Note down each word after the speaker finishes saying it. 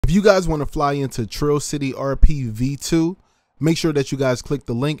If you guys want to fly into TrillCityRP V2, make sure that you guys click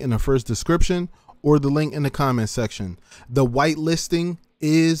the link in the first description or the link in the comment section. The whitelisting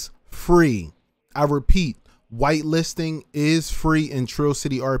is free. I repeat, whitelisting is free in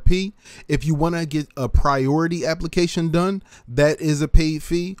TrillCityRP. If you want to get a priority application done, that is a paid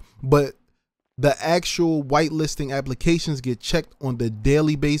fee, but the actual whitelisting applications get checked on the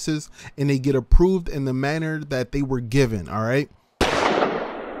daily basis and they get approved in the manner that they were given. All right.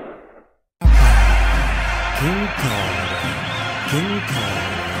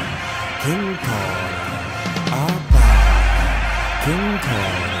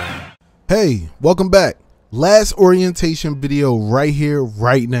 Hey, welcome back. Last orientation video right here,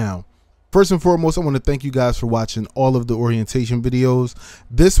 right now. First and foremost, I want to thank you guys for watching all of the orientation videos.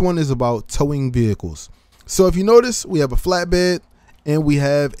 This one is about towing vehicles. So if you notice, we have a flatbed and we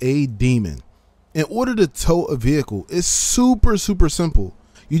have a demon. In order to tow a vehicle, it's super simple.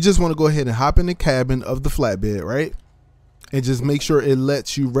 You just want to go ahead and hop in the cabin of the flatbed, right? And just make sure it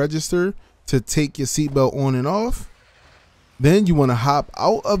lets you register to take your seatbelt on and off. Then you want to hop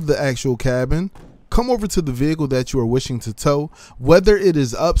out of the actual cabin, come over to the vehicle that you are wishing to tow, whether it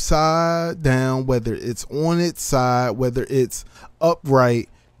is upside down, whether it's on its side, whether it's upright.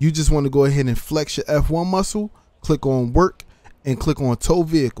 You just want to go ahead and flex your F1 muscle, click on work, and click on tow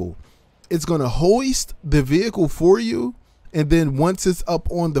vehicle. It's going to hoist the vehicle for you. And then once it's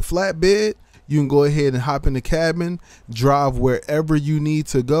up on the flatbed, you can go ahead and hop in the cabin, drive wherever you need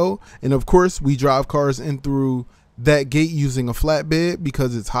to go. And of course, we drive cars in through that gate using a flatbed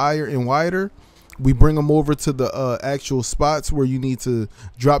because it's higher and wider. We bring them over to the actual spots where you need to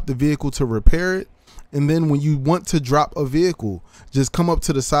drop the vehicle to repair it. And then when you want to drop a vehicle, just come up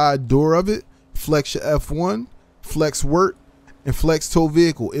to the side door of it, flex your F1, flex work, and flex tow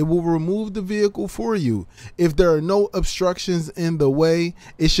vehicle. It will remove the vehicle for you. If there are no obstructions in the way,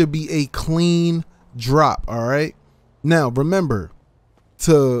 it should be a clean drop. All right. Now, remember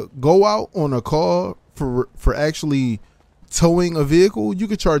to go out on a call for actually towing a vehicle. You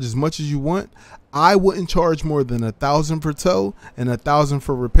can charge as much as you want. I wouldn't charge more than $1,000 for tow and $1,000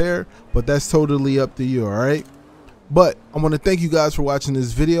 for repair, but that's totally up to you. All right. But I want to thank you guys for watching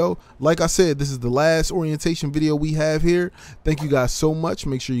this video. Like I said, this is the last orientation video we have here. Thank you guys so much.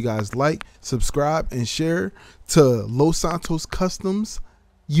 Make sure you guys like, subscribe, and share to Los Santos Customs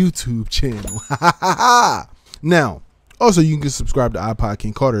YouTube channel. Now, also you can subscribe to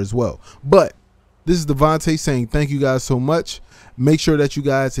iPodKingCarter as well. But this is Devontae saying thank you guys so much. Make sure that you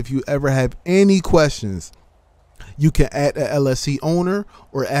guys, if you ever have any questions, you can add a LSC owner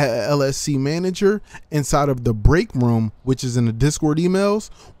or add a LSC manager inside of the break room, which is in the Discord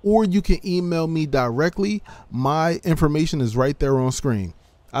emails, or you can email me directly. My information is right there on screen.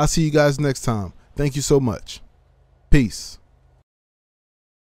 I'll see you guys next time. Thank you so much. Peace.